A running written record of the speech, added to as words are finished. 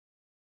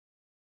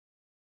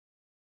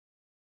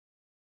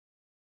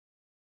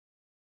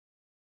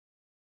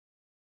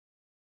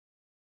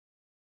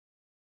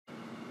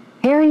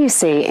Here you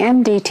see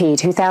MDT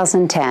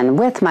 2010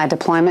 with my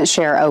deployment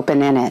share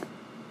open in it.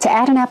 To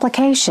add an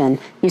application,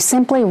 you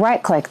simply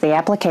right-click the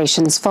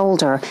Applications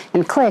folder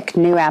and click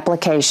New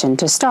Application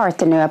to start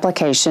the New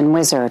Application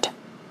wizard.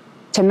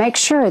 To make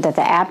sure that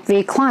the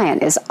AppV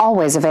client is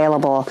always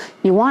available,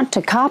 you want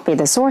to copy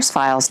the source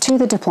files to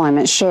the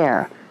deployment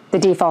share, the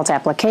default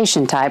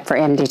application type for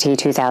MDT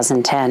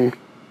 2010.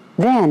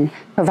 Then,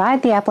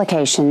 provide the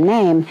application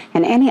name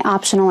and any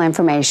optional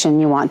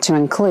information you want to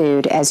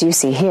include, as you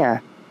see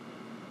here.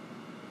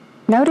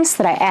 Notice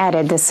that I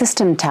added the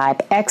system type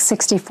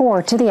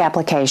x64 to the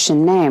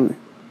application name.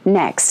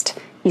 Next,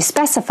 you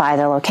specify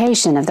the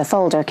location of the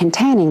folder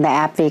containing the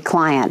AppV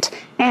client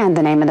and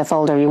the name of the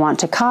folder you want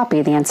to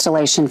copy the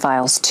installation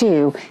files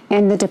to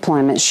in the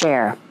deployment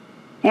share.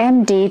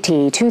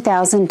 MDT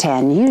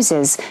 2010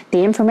 uses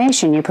the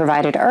information you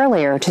provided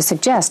earlier to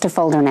suggest a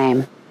folder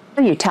name.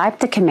 You type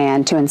the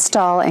command to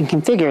install and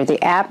configure the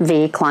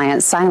AppV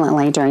client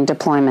silently during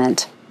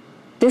deployment.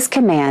 This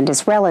command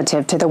is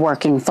relative to the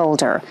working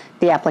folder,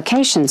 the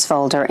Applications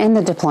folder in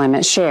the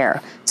deployment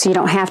share, so you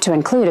don't have to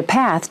include a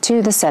path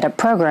to the setup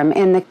program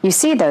You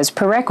see those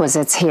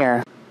prerequisites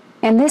here.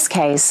 In this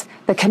case,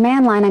 the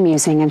command line I'm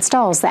using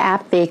installs the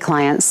AppV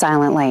client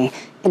silently,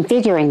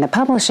 configuring the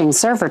publishing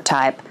server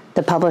type,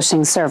 the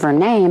publishing server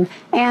name,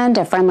 and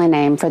a friendly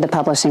name for the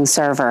publishing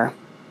server.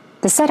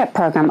 The setup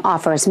program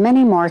offers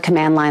many more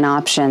command line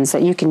options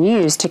that you can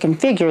use to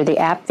configure the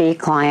AppV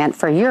client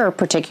for your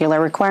particular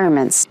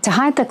requirements. To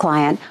hide the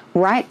client,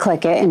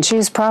 right-click it and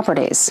choose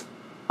Properties.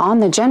 On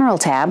the General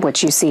tab,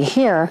 which you see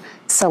here,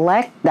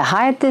 select the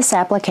Hide this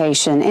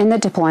application in the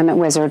Deployment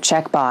Wizard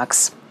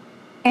checkbox.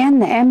 In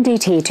the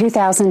MDT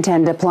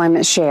 2010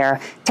 deployment share,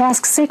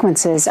 task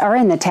sequences are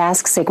in the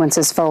Task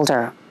Sequences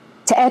folder.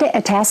 To edit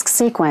a task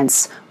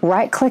sequence,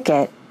 right-click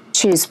it,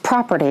 choose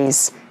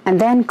Properties, and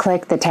then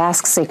click the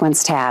Task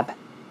Sequence tab.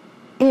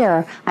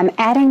 Here, I'm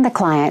adding the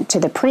client to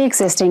the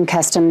pre-existing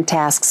Custom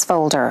Tasks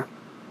folder.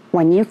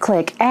 When you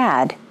click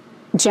Add,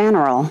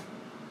 General,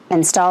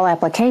 Install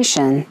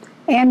Application,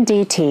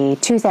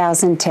 MDT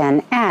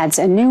 2010 adds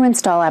a new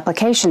Install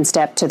Application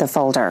step to the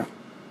folder.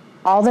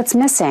 All that's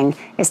missing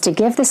is to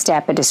give the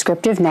step a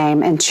descriptive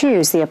name and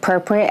choose the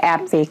appropriate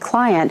AppV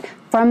client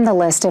from the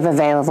list of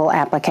available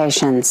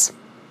applications.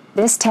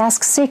 This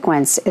task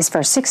sequence is for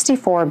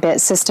 64-bit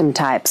system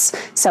types,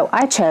 so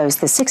I chose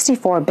the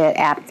 64-bit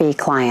AppV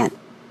client.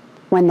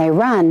 When they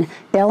run,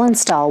 they'll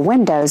install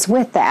Windows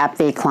with the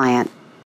AppV client.